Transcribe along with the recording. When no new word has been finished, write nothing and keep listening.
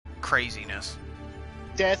craziness.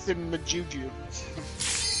 Death and Majuju.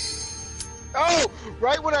 Oh!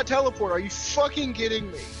 Right when I teleport, are you fucking kidding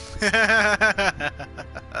me?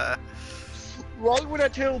 Right when I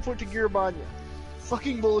teleport to Girabanya.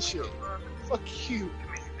 Fucking bullshit. Fuck you.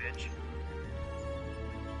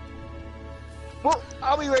 Well,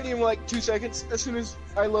 I'll be ready in like 2 seconds as soon as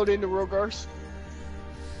I load into Rogars.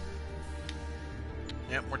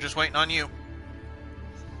 Yep, we're just waiting on you.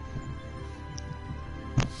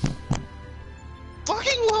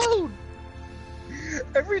 Fucking load!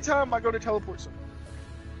 Every time I go to teleport somewhere.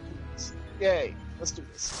 Yay, let's do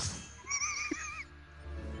this.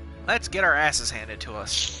 Let's get our asses handed to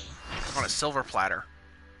us on a silver platter.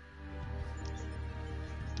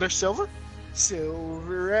 They're silver?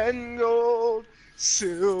 Silver and gold.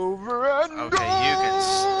 Silver and gold. Okay, you can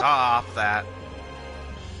stop that.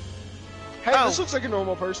 Hey, this looks like a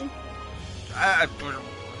normal person.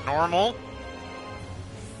 Normal?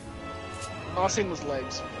 All I seen was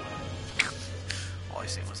legs. All I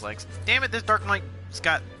seen was legs. Damn it, this Dark Knight's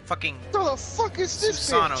got fucking What the fuck is this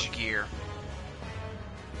Susano bitch? gear.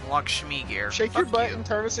 Lakshmi gear. Shake your butt and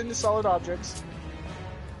turn us into solid objects.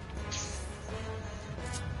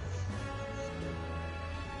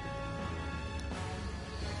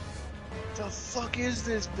 The fuck is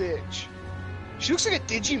this bitch? She looks like a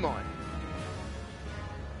Digimon.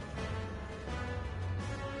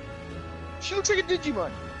 She looks like a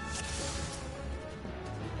Digimon.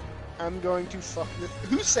 I'm going to fuck this.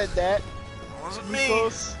 Who said that? It wasn't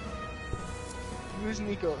Nikos. Who's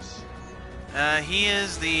Nikos? me. He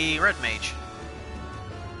is the red mage.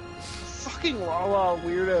 Fucking Lala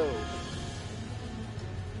weirdo.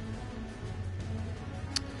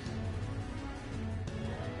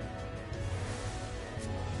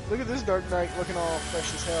 Look at this Dark Knight looking all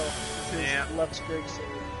fresh as hell. With his Yeah. Lux Greg sword.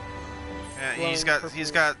 Yeah, Glowing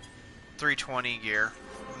he's got 320 gear.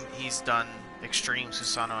 He's done Extreme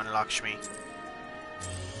Susano and Lakshmi.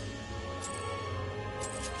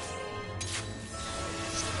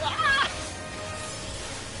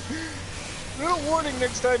 Little warning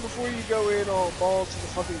next time before you go in all balls to the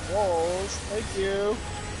fucking walls. Thank you.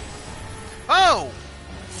 Oh!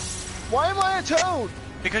 Why am I a toad?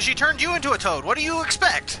 Because she turned you into a toad. What do you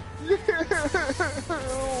expect? I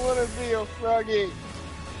don't want to be a froggy.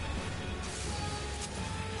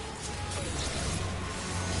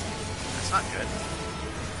 That's not good.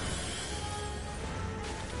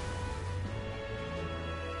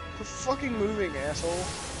 Quit fucking moving, asshole.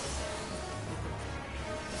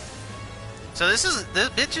 So this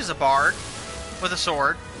bitch is a bard with a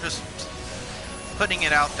sword. Just putting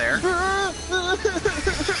it out there.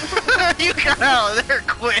 You got out of there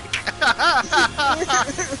quick. I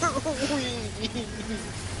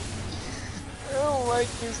don't like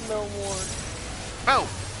this no more. Oh,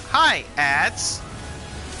 hi, ads.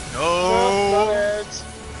 Not No. ads.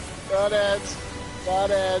 Not ads.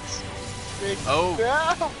 Not ads. Big. Oh.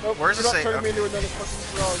 Ah! Nope, Where's you're the not save? turning me Okay. into another fucking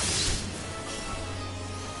frog.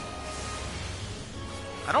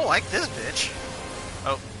 I don't like this bitch.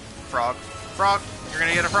 Oh, frog. Frog. You're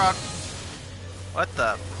gonna get a frog. What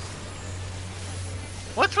the?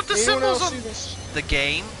 What's with the Anyone symbols else see of this? the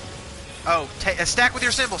game? Oh, stack with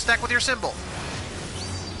your symbol. Stack with your symbol.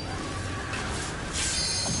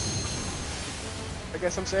 I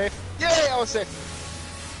guess I'm safe. Yay, I was safe.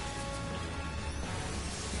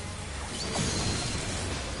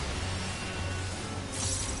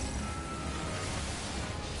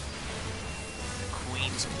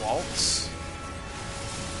 Queen's Waltz.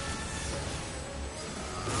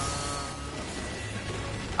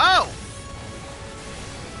 Oh!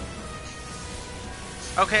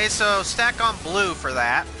 Okay, so stack on blue for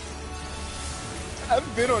that.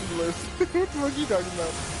 I've been on blue. What the fuck are you talking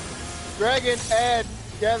about? Dragon, Ed,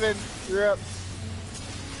 Gavin, you're up.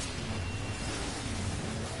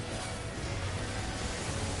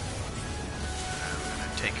 I'm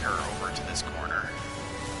gonna take her over to this corner.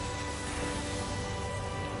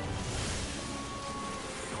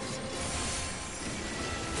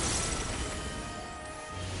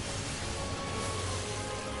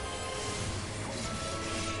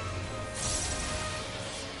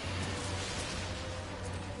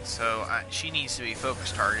 So she needs to be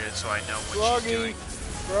focus targeted so I know what she's doing.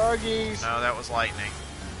 Froggies. No, that was lightning.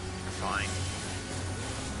 You're fine.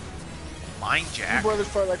 Line Your jack. brother's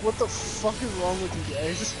probably like, what the fuck is wrong with you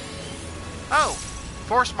guys? Oh,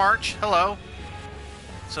 force march. Hello.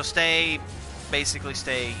 So basically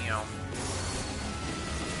stay, you know,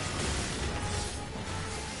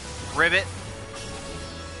 rivet.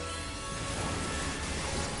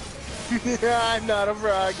 I'm not a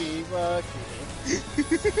froggy, fuck.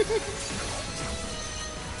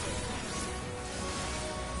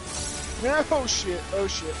 Oh shit, oh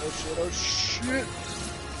shit, oh shit, oh shit.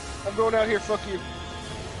 I'm going out here, fuck you.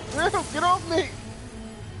 No, get off me!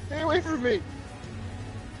 Stay away from me!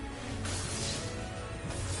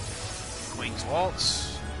 Queen's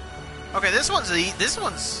Waltz. Okay, this one's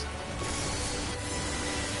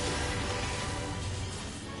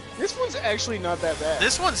This one's actually not that bad.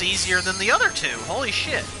 This one's easier than the other two. Holy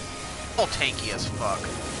shit. All tanky as fuck.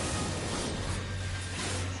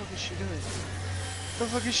 What the fuck is she doing? What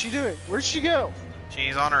the fuck is she doing? Where'd she go?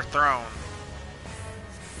 She's on her throne.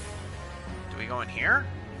 Do we go in here?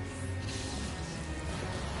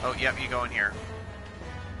 Oh, yep, you go in here.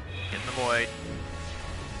 Get in the void.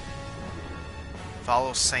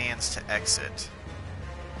 Follow sands to exit.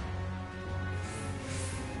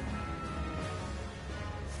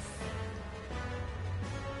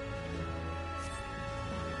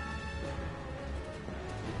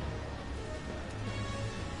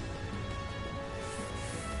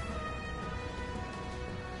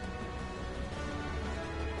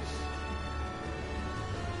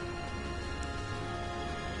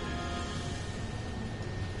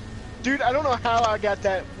 Dude, I don't know how I got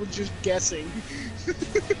that with just guessing.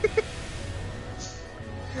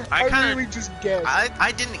 I really just guessed.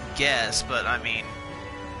 I didn't guess, but I mean...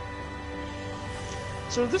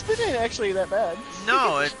 So this bit ain't actually that bad.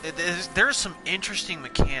 No, there's some interesting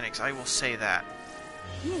mechanics, I will say that.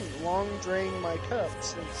 Long drain my cup.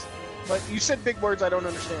 But you said big words I don't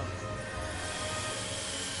understand.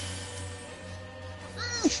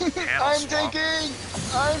 I'm tanking!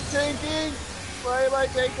 I'm tanking! Why am I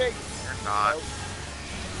tanking? You're not. Nope.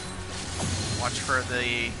 Watch for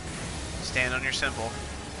the... Stand on your symbol.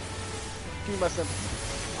 Give me my symbol.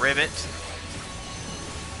 Rivet.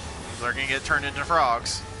 People are gonna get turned into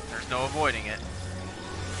frogs. There's no avoiding it.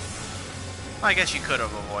 I guess you could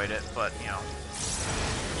have avoided it, but, you know.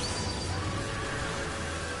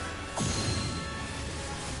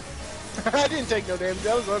 I didn't take no damage.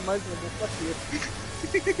 That was on my symbol. Fuck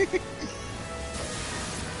you.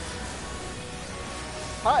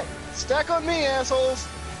 Hi. Stack on me, assholes.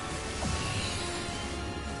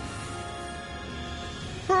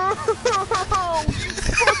 Oh, you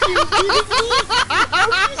fucking kidding me?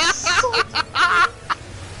 Are you so...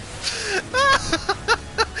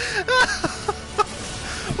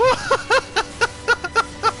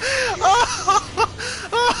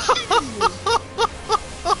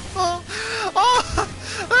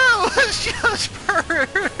 That was just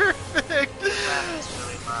perfect. That is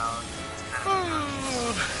really loud.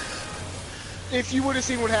 If you would have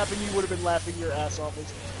seen what happened, you would have been laughing your ass off.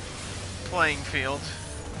 Playing field.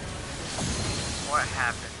 What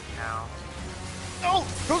happened now? Oh,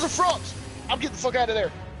 those are frogs! I'm getting the fuck out of there.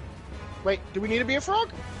 Wait, do we need to be a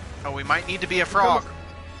frog? Oh, we might need to be a frog.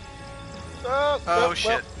 Oh,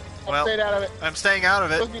 shit. Well, I'm staying out of it. I'm staying out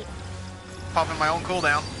of it. Popping my own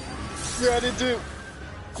cooldown. Yeah, I did too.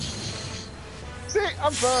 See,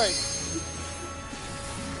 I'm fine.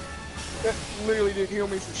 That literally didn't heal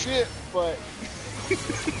me for shit, but...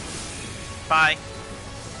 Bye.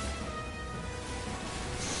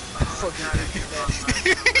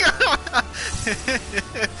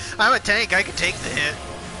 I'm a tank, I can take the hit.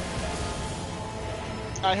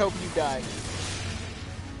 I hope you die.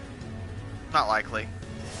 Not likely.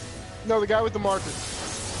 No, the guy with the marker.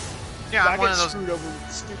 Yeah, I'm one of those... screwed over with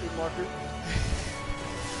the stupid marker.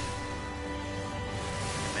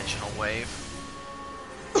 Dimensional wave.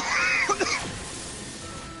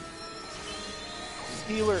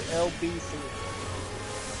 Healer LB3.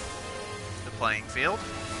 The playing field.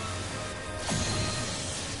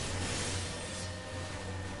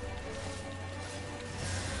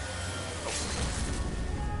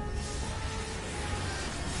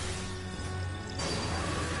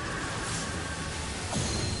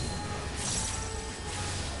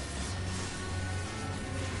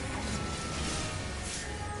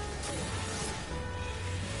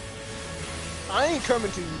 I ain't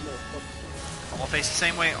coming to you, motherfucker. All face the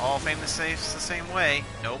same way, all face the same way.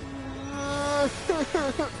 Nope.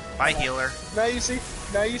 Bye, healer. Now you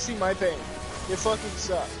see my pain. It fucking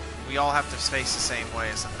sucks. We all have to face the same way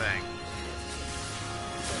as the thing.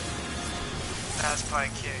 That's probably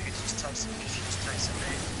cute. You just type some confused types of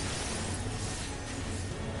name.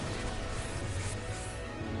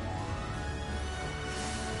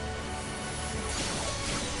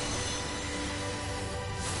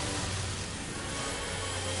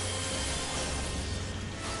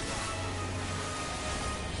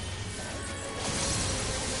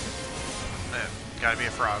 Gotta be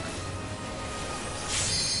a frog.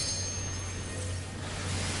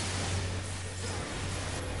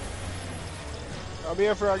 I'll be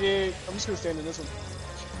a froggy. I'm just gonna stand in this one.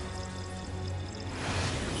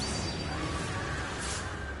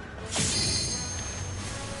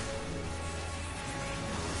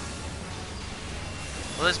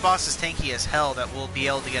 Well, this boss is tanky as hell that we'll be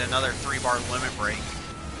able to get another 3-bar limit break.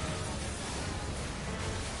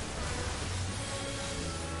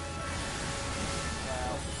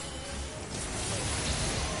 Wow.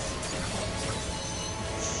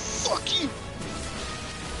 Fuck you!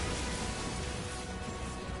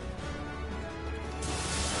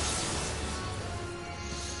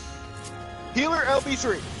 Healer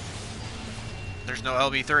LB3. There's no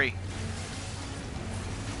LB3.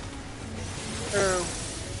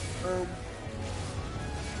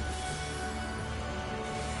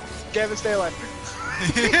 Gavin, stay alive.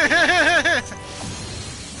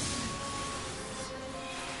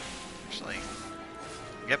 Actually,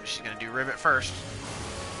 yep, she's gonna do Rivet first.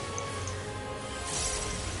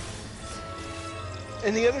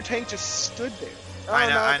 And the other tank just stood there. Oh, I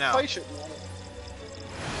know, no, I know. Play shouldn't matter.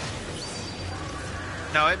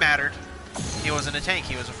 No, it mattered. He wasn't a tank,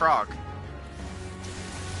 he was a frog.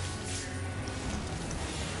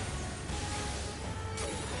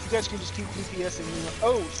 You guys can just keep DPSing me.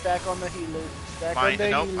 Oh, stack on the healer. Stack on the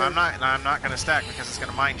Nope, healer. I'm not gonna stack because it's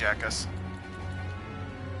gonna mind jack us.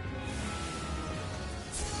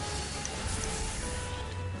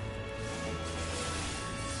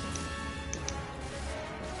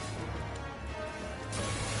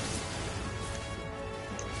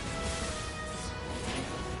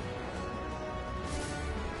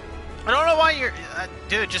 I don't know why you're...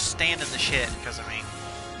 dude, just stand in the shit, because of me.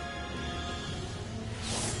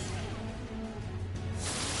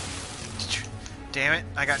 Damn it,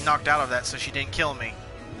 I got knocked out of that, so she didn't kill me.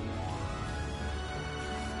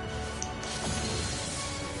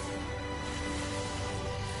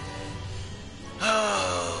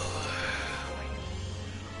 Oh,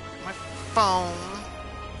 my phone.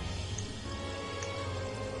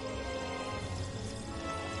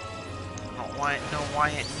 I don't know why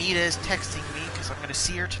Anita is texting me, because I'm going to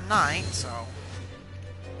see her tonight, so... What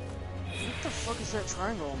the fuck is that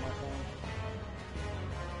triangle on my phone?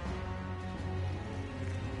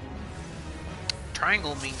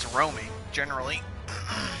 Triangle means roaming, generally.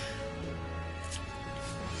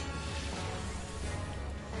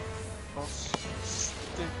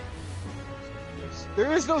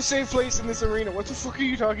 There is no safe place in this arena. What the fuck are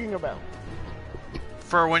you talking about?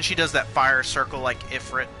 For when she does that fire circle like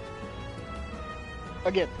Ifrit.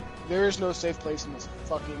 Again, there is no safe place in this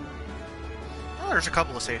fucking... Oh, there's a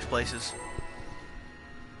couple of safe places.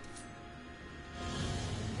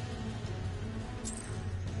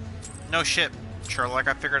 No shit, Sherlock.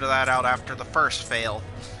 I figured that out after the first fail.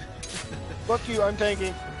 Fuck you, I'm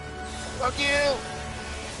tanking. Fuck you!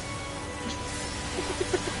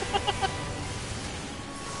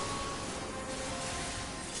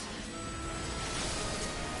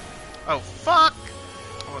 Oh, fuck!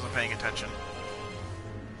 I wasn't paying attention.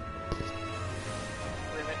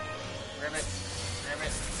 Ribbit.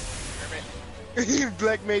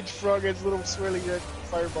 Black Mage Frog has little swirly red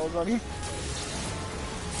fireballs on him.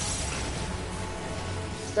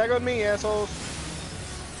 Stack on me, assholes.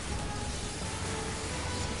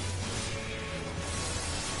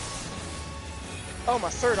 Oh, my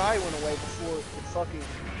third eye went away before it fucking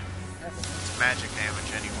happened. It's magic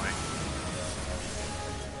damage anyway.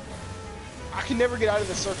 I can never get out of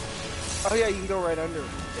this circle. Oh yeah, you can go right under it.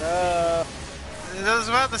 I was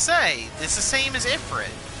about to say, it's the same as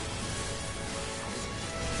Ifrit.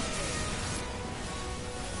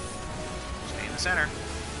 Stay in the center.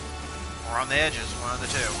 Or on the edges, one of the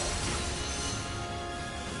two.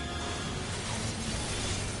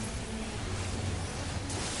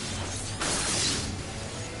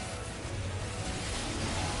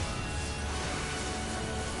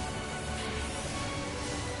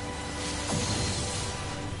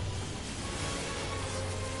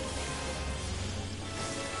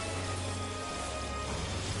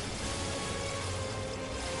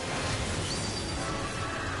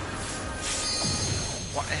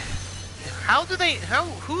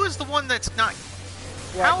 Who is the one that's not...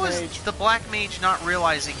 How is the Black Mage not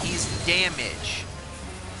realizing he's damage?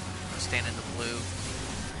 Stand in the blue.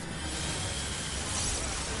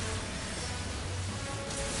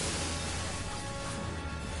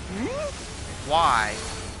 Why?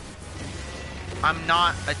 I'm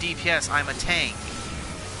not a DPS, I'm a tank.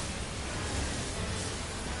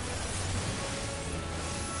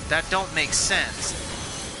 That don't make sense.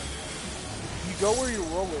 You go where you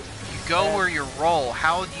roll it. Go where you roll.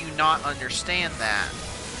 How do you not understand that?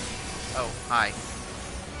 Oh, hi.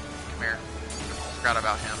 Come here. Forgot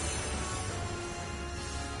about him.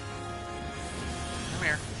 Come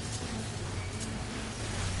here.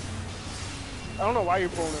 I don't know why you're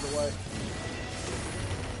pulling it away.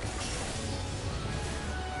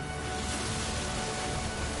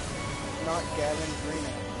 not Gavin Green.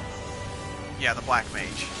 Yeah, the black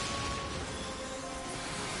mage.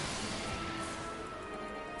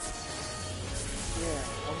 Yeah,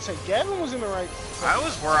 I would say Gavin was in the right. I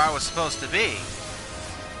was where I was supposed to be.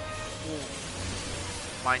 Yeah.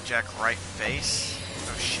 Mind Jack right face.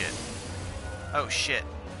 Oh shit. Oh shit.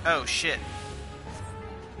 Oh shit.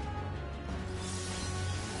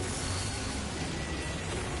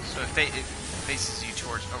 So it faces you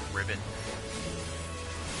towards a ribbon.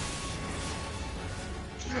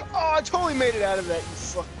 Oh, I totally made it out of that, you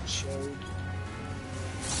fucking showed.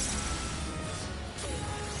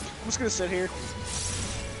 I'm just gonna sit here.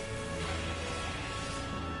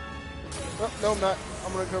 Oh, no, I'm not.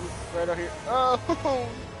 I'm gonna come right out here. Oh,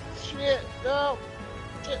 shit, no.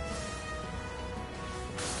 Shit.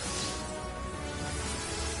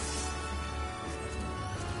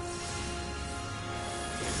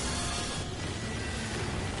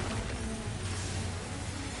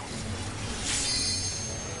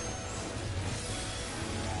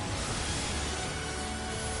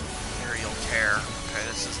 Aerial tear. Okay,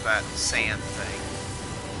 this is that sand thing.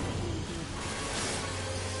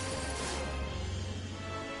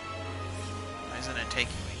 Why isn't it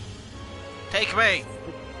taking me? Take me!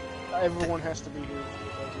 Everyone has to be here.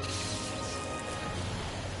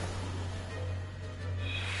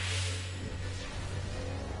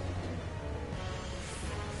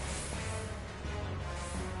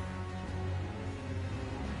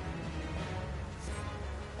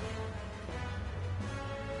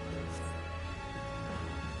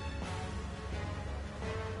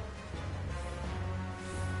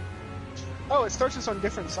 Oh, it starts us on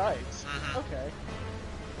different sides. Mhm. Okay.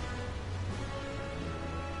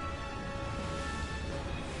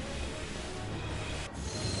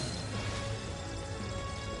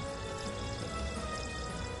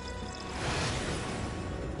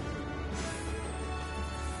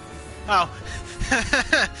 Oh.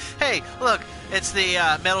 Hey, look, it's the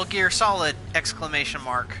Metal Gear Solid exclamation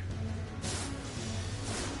mark.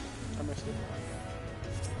 I missed it.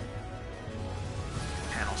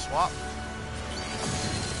 Panel swap.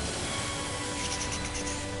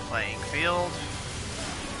 Playing field.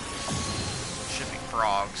 Shipping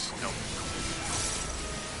frogs. Nope.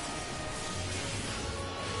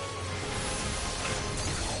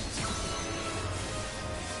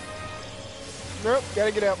 Nope,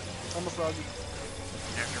 gotta get out. I'm a froggy.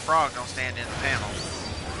 If you're a frog, don't stand in the panel.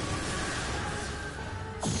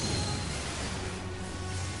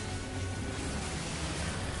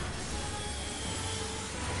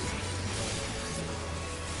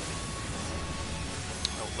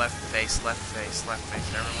 Oh, left face, left face, left face.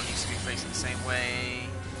 Everyone needs to be facing the same way.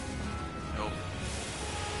 Nope.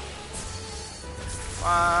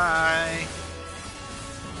 Why?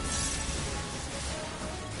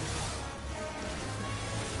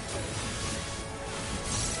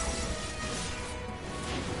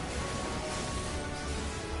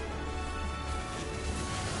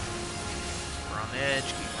 Edge,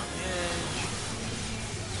 keep on the edge.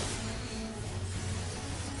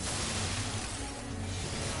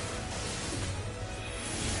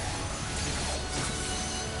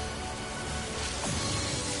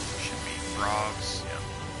 Should be frogs, yeah.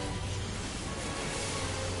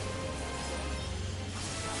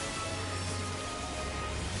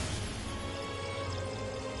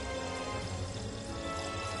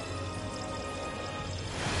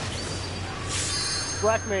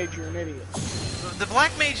 Black Mage, you're an idiot. The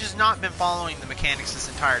Black Mage has not been following the mechanics this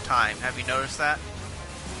entire time. Have you noticed that?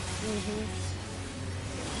 Mm-hmm.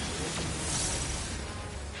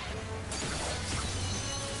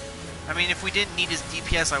 I mean, if we didn't need his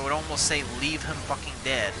DPS, I would almost say leave him fucking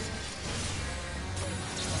dead.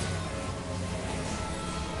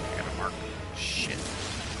 I gotta mark. Shit.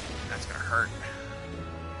 That's gonna hurt.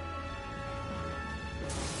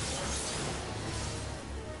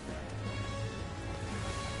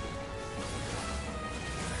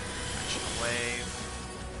 Wave.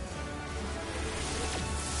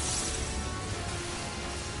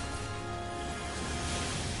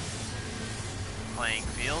 Playing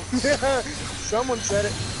field. Someone said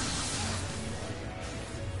it.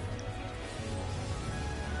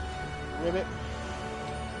 Ribbit.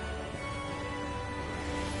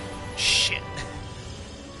 Shit.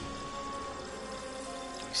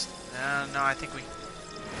 No, I think we...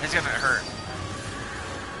 It's gonna hurt.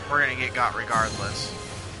 We're gonna get got regardless.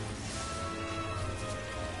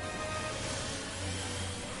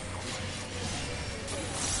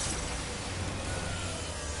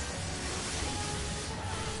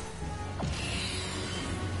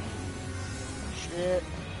 Shit.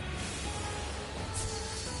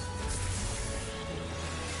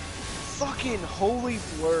 Fucking holy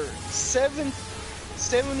blur.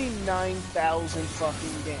 79,000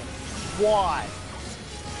 fucking damage. Why?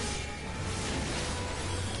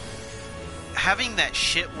 Having that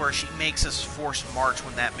shit where she makes us force march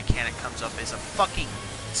when that mechanic comes up is a fucking...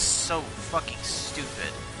 so fucking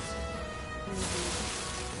stupid.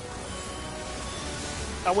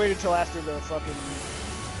 I waited till after the fucking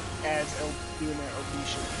ads doing that OP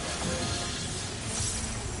shit.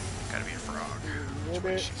 Gotta be a frog. Which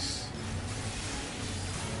way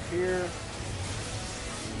here.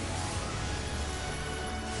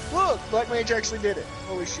 Look! Black Mage actually did it.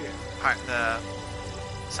 Holy shit. Alright, the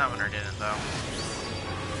summoner didn't, though.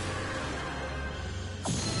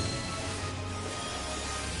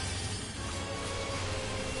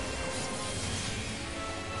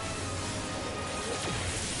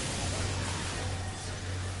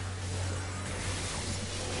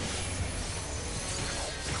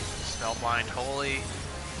 Spellblind Holy.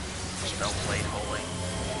 Spellblade Holy.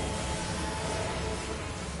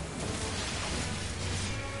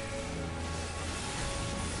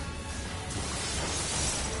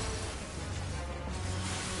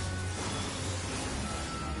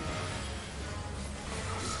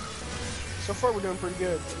 So far, we're doing pretty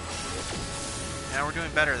good. Yeah, we're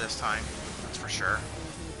doing better this time. That's for sure.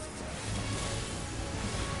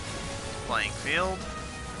 Playing field.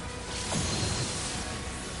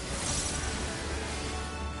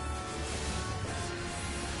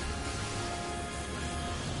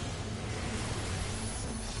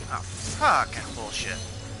 Oh, fucking bullshit.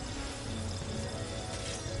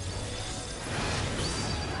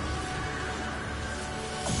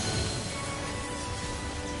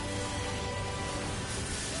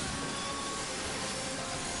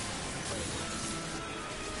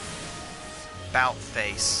 Bout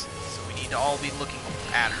face. So we need to all be looking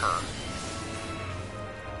at her.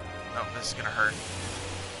 Oh, this is gonna hurt.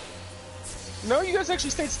 No, you guys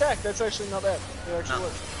actually stayed stacked. That's actually not bad. It actually No,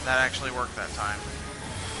 worked. that actually worked that time.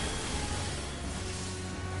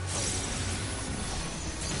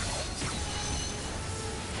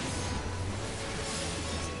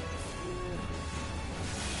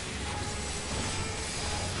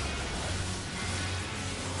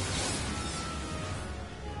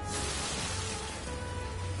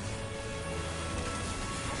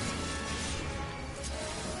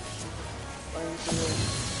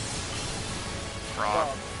 Frog.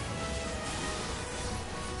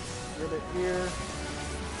 Get it here.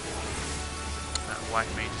 Black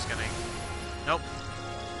Mage is gonna... Nope.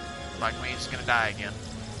 Black Mage is gonna die again.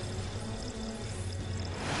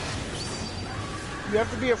 You have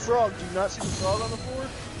to be a frog. Do you not see the frog on the board?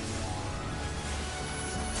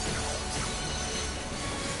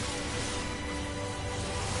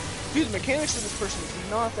 Dude, the mechanics of this person is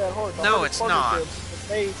not that hard. The No, hardest it's part not. is the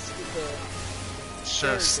base with the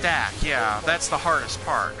The stack, yeah, that's the hardest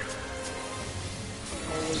part.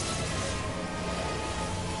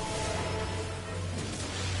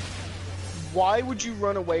 Why would you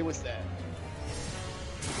run away with that?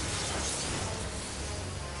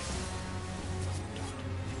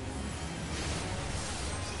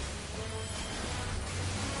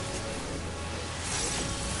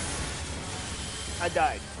 I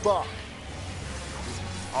died. Fuck.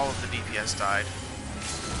 All of the DPS died.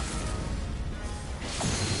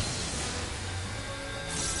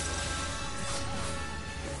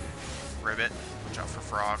 Ribbit. Watch out for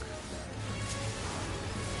Frog.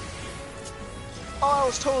 Oh, I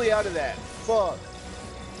was totally out of that. Fuck.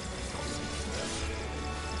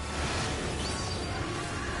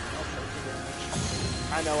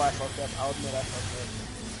 I know I fucked up. I'll admit I fucked up.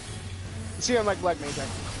 See, I'm like Black Mage.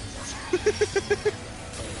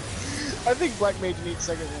 I think Black Mage needs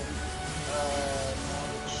second one.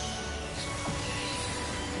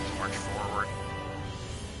 March forward.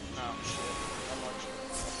 Oh shit.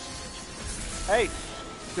 Hey,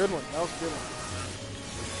 good one. That was a good one.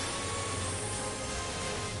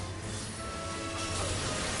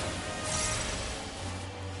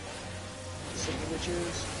 Witches.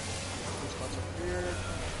 This one's up here.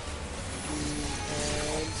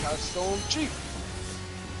 And Hearthstone Chief.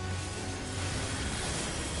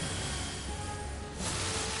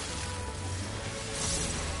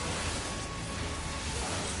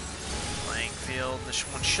 Playing field. This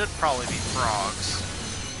one should probably be frogs.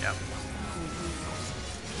 Yep.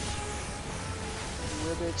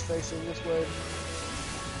 Ribbit's facing this way.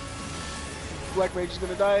 Black Mage is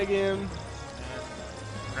gonna die again.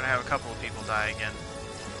 We're gonna have a couple of people die again.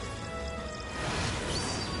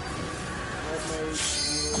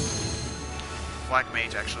 Black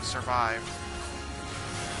Mage actually survived.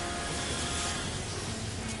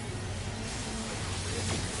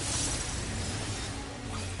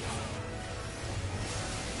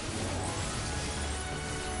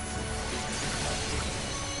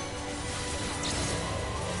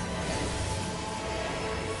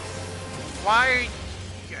 Why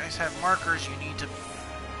you guys have markers? You need to.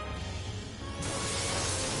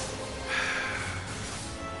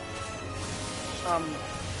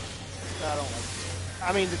 I don't like it.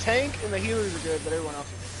 I mean, the tank and the healers are good, but everyone else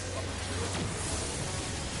is fucking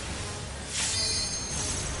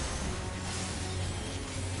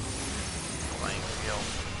Playing field.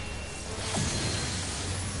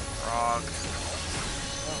 Frog.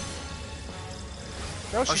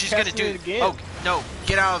 No, Oh, she's gonna do it again. Oh no!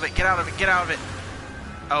 Get out of it! Get out of it! Get out of it!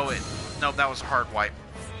 Oh, it. No, that was a hard wipe.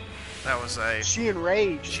 That was a. She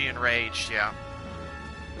enraged. She enraged. Yeah.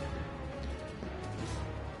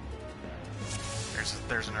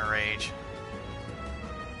 There's an enrage.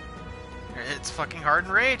 It's fucking hard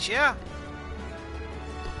enrage. Yeah.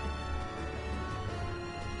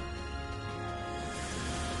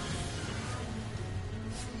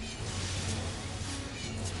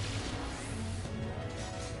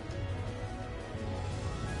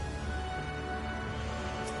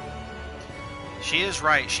 She is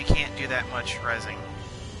right, she can't do that much rezzing.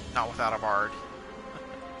 Not without a bard.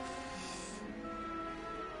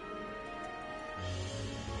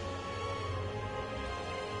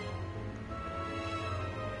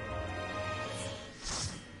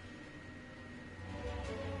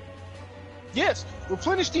 Yes,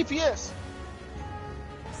 replenish DPS.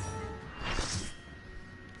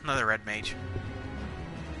 Another red mage.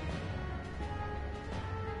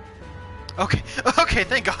 Okay, okay,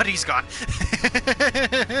 thank God he's gone.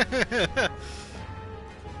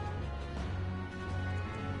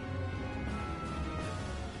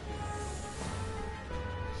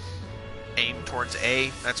 Aim towards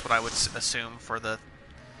A, that's what I would assume for the...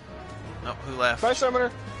 Nope, who left? Bye,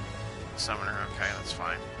 Summoner. Summoner, okay, that's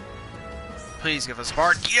fine. Please give us a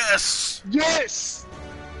bard. Yes! Yes!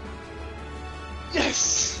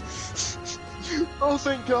 Yes! Oh,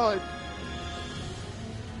 thank God.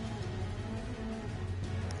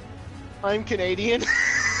 I'm Canadian.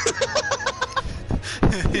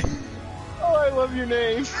 Oh, I love your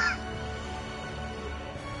name.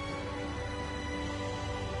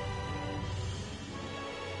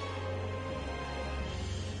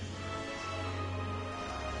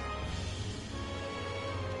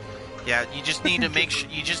 Yeah, you just need to make sure.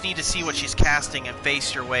 You just need to see what she's casting and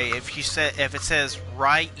face your way. If it says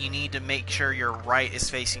right, you need to make sure your right is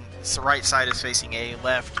facing. The right side is facing A.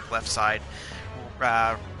 Left side.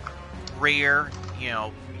 Rear.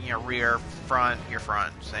 Rear. Front. Your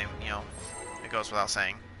front. Same. It goes without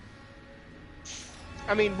saying.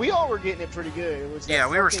 I mean, we all were getting it pretty good. It was Yeah,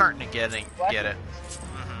 we were fucking starting to get it.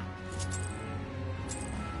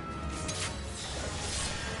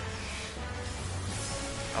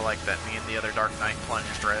 I like that me and the other Dark Knight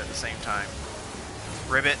plunged right at the same time.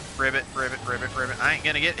 Ribbit, ribbit, ribbit, ribbit, ribbit. I ain't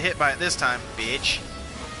gonna get hit by it this time, bitch.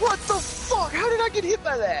 What the fuck? How did I get hit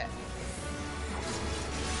by that?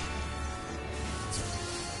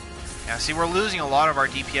 Yeah, see, we're losing a lot of our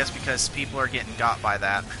DPS because people are getting got by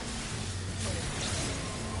that.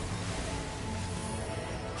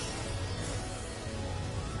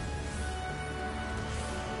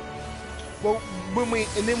 Well, when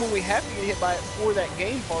we have to get hit by it for that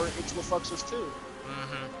game part, it's what fucks us too.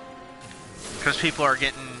 Because people are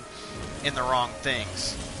getting in the wrong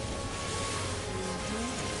things.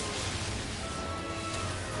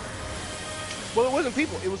 Well, it wasn't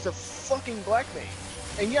people. It was the fucking black mage.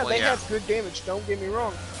 And yeah, Well, they yeah. have good damage, don't get me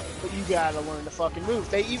wrong. But you gotta learn to fucking move.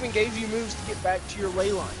 They even gave you moves to get back to your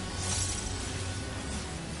ley line.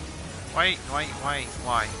 Why?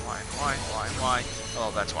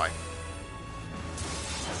 Oh, that's why.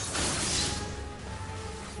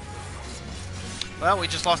 Well, we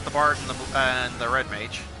just lost the bard and the red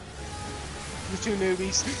mage. The two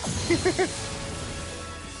newbies.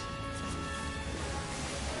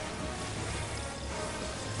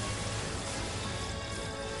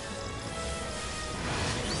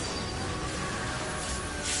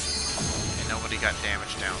 And nobody got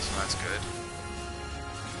damage down, so that's good.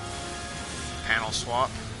 Panel swap.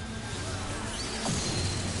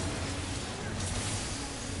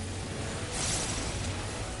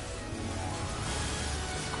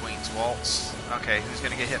 Queen's Waltz. Okay, who's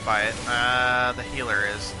gonna get hit by it? The healer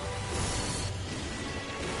is.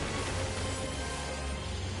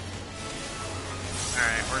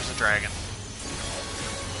 Alright, where's the dragon?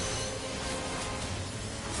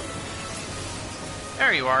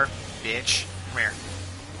 There you are, bitch. Come here.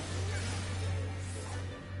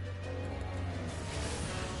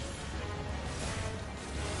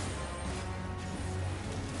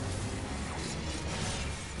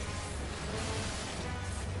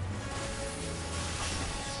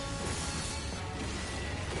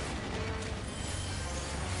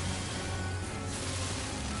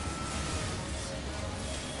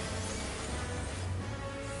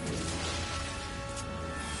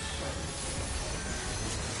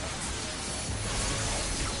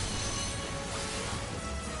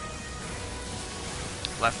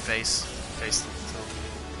 Left face. Face.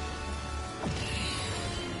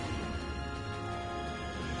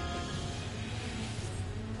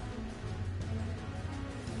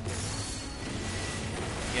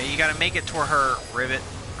 Yeah, you gotta make it toward her rivet.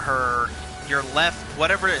 Your left,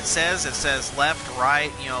 whatever it says left,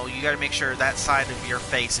 right, you know, you gotta make sure that side of your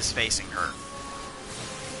face is facing her.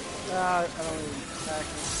 I don't even I can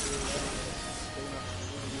see it.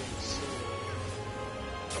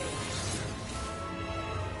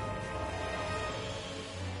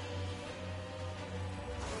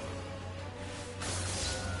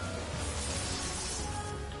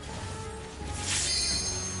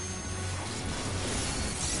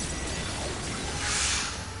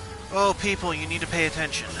 Oh, people, you need to pay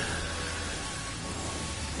attention.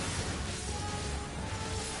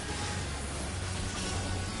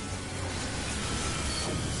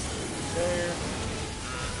 There.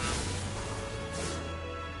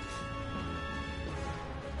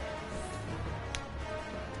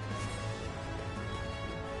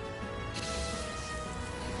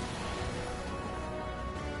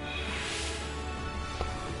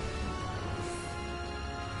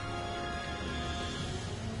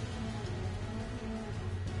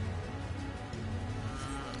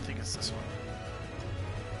 I think it's this one.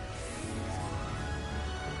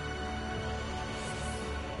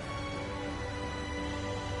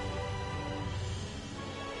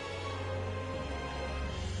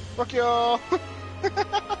 Fuck y'all.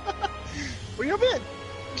 Where you been?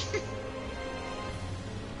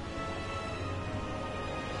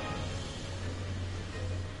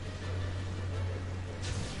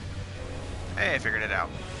 Hey, I figured it out.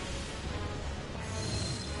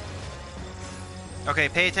 Okay,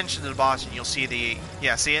 pay attention to the boss and you'll see the...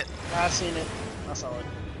 Yeah, see it? I seen it. I saw it.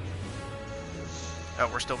 Oh,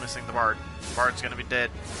 we're still missing the Bard. Bard's gonna be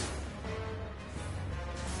dead.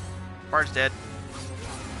 Bard's dead.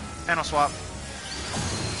 Panel swap.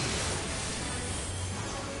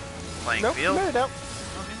 Playing Nope, field. made it out.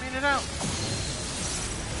 Oh, he made it out.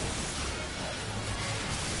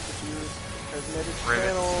 Cosmetic Rivet.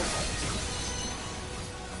 panel.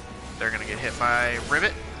 They're gonna get hit by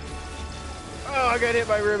Rivet. Oh, I got hit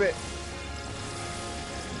by Rivet.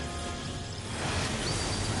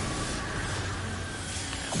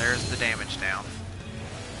 And there's the damage down.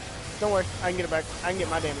 Don't worry, I can get it back. I can get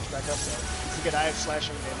my damage back up there. You get I have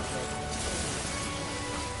slashing damage.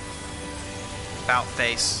 About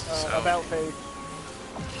face. So. About face.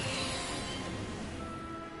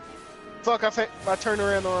 Fuck! I turned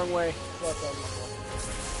around the wrong way. Fuck, that was my fault.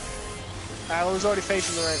 I was already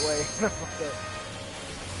facing the right way. Fuck that.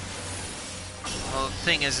 Well, the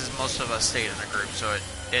thing is most of us stayed in a group, so it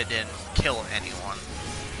didn't kill anyone.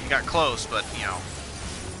 You got close, but, you know.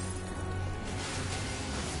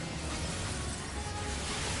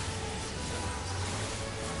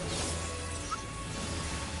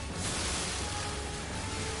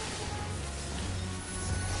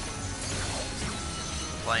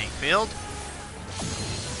 Playing field.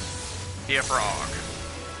 Be a frog.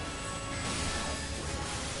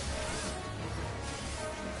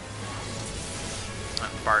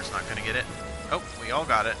 Bard's not gonna get it. Oh, we all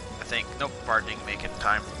got it, I think. Nope, Bard didn't make it in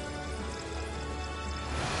time.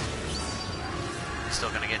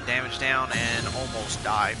 Still gonna get damage down and almost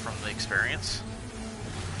die from the experience.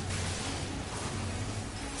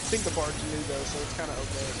 I think the Bard's new though, so it's kind of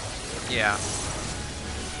okay. Yeah.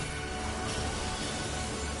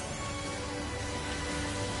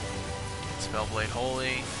 Spellblade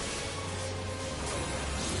Holy.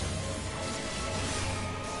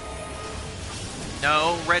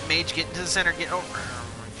 No, red mage, get into the center, get over.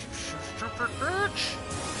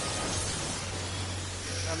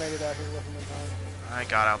 I made it out here with him in time. I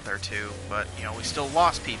got out there too, but, you know, we still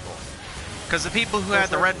lost people. Because the people who had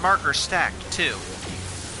the red markers stacked too.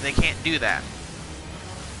 They can't do that.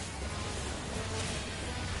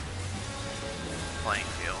 Playing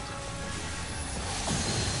field.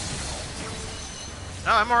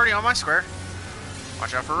 No, I'm already on my square.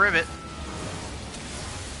 Watch out for Rivet.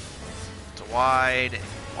 It's a wide,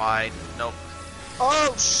 nope.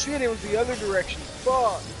 Oh shit, it was the other direction.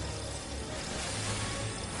 Fuck.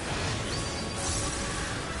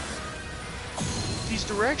 These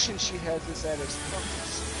directions she has this at is fucking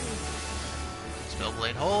stupid.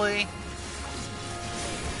 Spellblade Holy.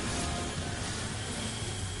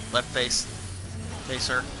 Left face. Face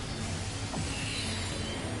her.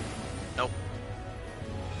 Nope.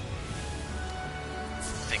 I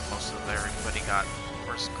think most of everybody got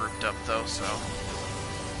was grouped up though, so.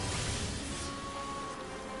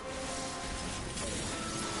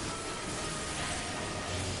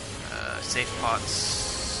 Safe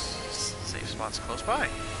spots close by.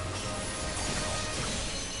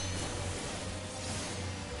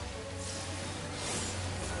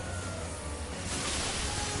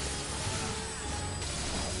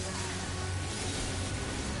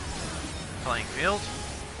 Playing field.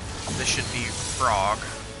 This should be frog.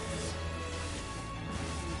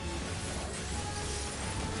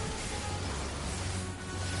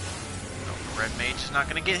 Oh, red mage is not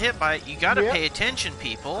going to get hit by it. You got to pay attention,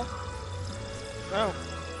 people. Oh,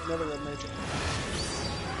 another red mage.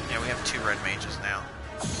 Yeah, we have 2 red mages now.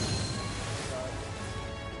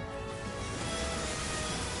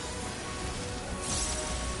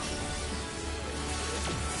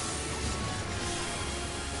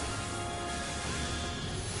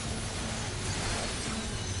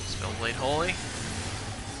 Spellblade Holy.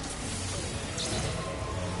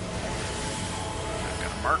 I've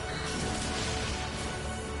got a mark.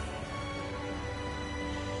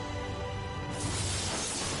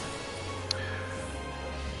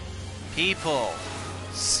 People,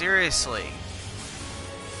 seriously.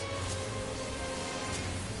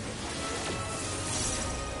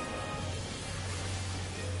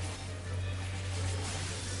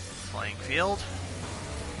 Playing field.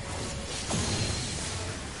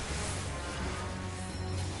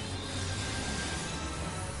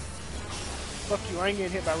 Fuck you, I ain't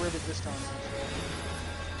getting hit by rivet this time.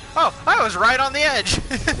 Oh, I was right on the edge.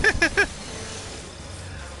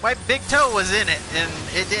 My big toe was in it, and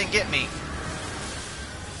it didn't get me.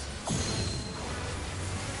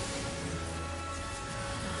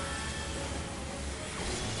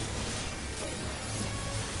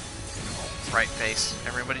 Right face.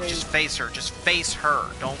 Everybody just face her. Just face her.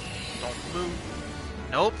 Don't move.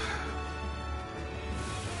 Nope.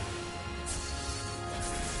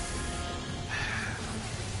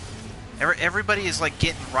 Everybody is like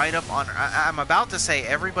getting right up on her. I'm about to say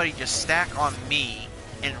everybody just stack on me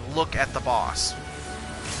and look at the boss.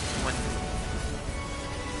 When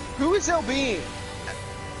who is LB?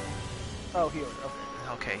 Oh, healer.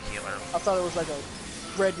 Okay. Okay, healer. I thought it was like a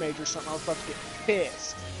red mage or something. I was about to get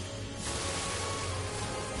pissed.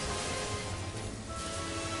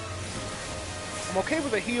 I'm okay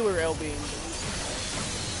with a healer LB.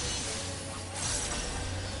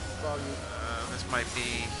 This might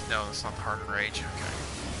be... No, that's not the Hardened Rage. Okay.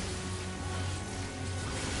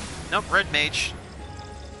 Nope, red mage.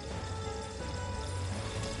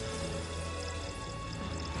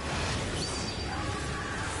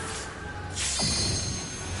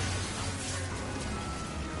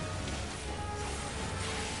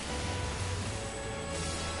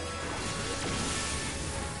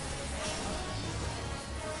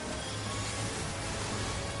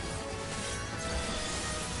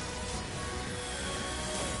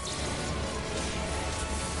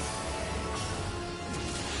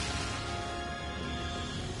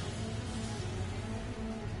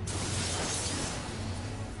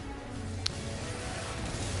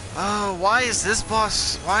 Oh, why is this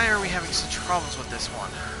boss... Why are we having such problems with this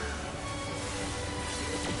one?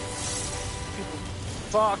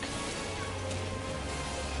 Fuck.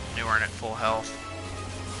 You aren't at full health.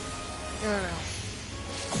 Yeah,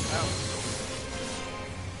 no.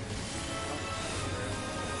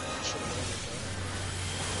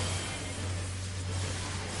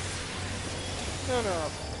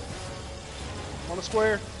 No. On a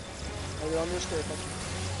square. Maybe on your square, thank you.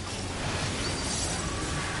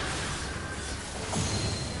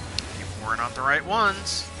 We're not the right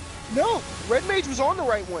ones. No, red mage was on the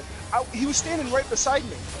right one. He was standing right beside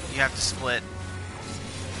me. You have to split.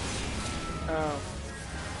 Oh.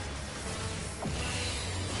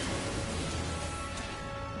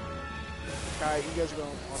 Alright, you guys are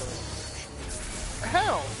going auto.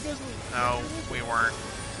 How? You guys were... No, we weren't.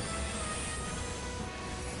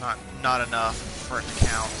 Not enough for it to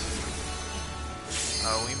count.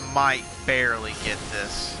 Oh, we might barely get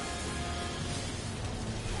this.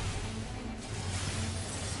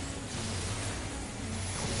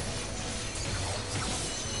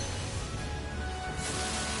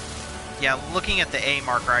 Yeah, looking at the A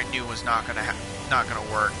marker, I knew was not gonna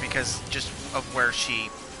work because just of where she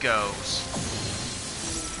goes.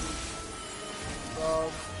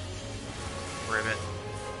 Rivet.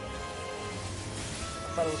 I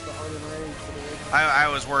thought it was the Hardened Rage for the red. I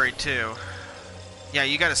was worried too. Yeah,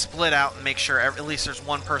 you got to split out and make sure at least there's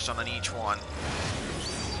one person on each one.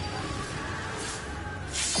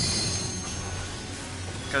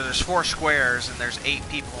 Because there's 4 squares and there's 8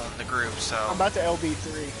 people in the group, so... I'm about to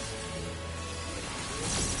LB3.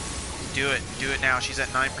 Do it now. She's at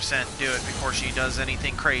 9%. Do it before she does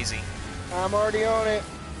anything crazy. I'm already on it.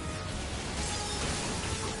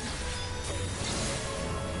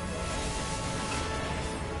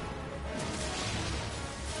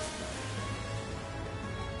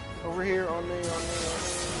 Over here, on me.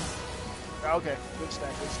 Okay, good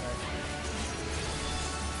stack. 3%.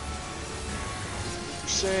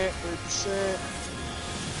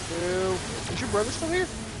 Ew. Is your brother still here?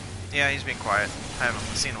 Yeah, he's been quiet. I haven't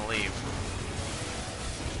seen him leave.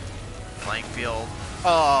 Flank field.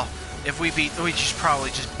 Oh, if we just probably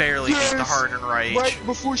just barely beat the Hardened Rage. Right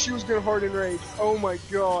before she was gonna Hardened Rage. Oh my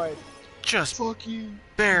god. Just Fuck you.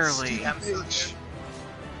 barely. Bitch.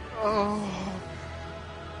 Oh.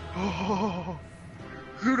 Oh.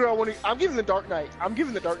 Who do I want to... I'm giving the Dark Knight.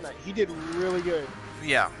 He did really good.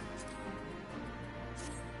 Yeah.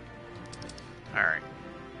 Alright.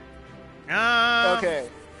 Okay.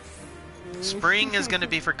 Spring is going to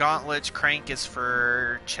be for gauntlets. Crank is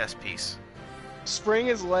for chest piece. Spring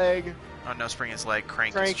is leg. Oh, no, spring is leg.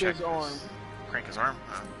 Crank Crank is check is arm. Crank is arm?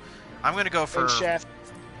 Oh. I'm going to go for... And shaft.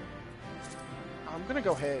 I'm gonna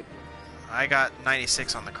go head. I got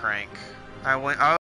 96 on the crank.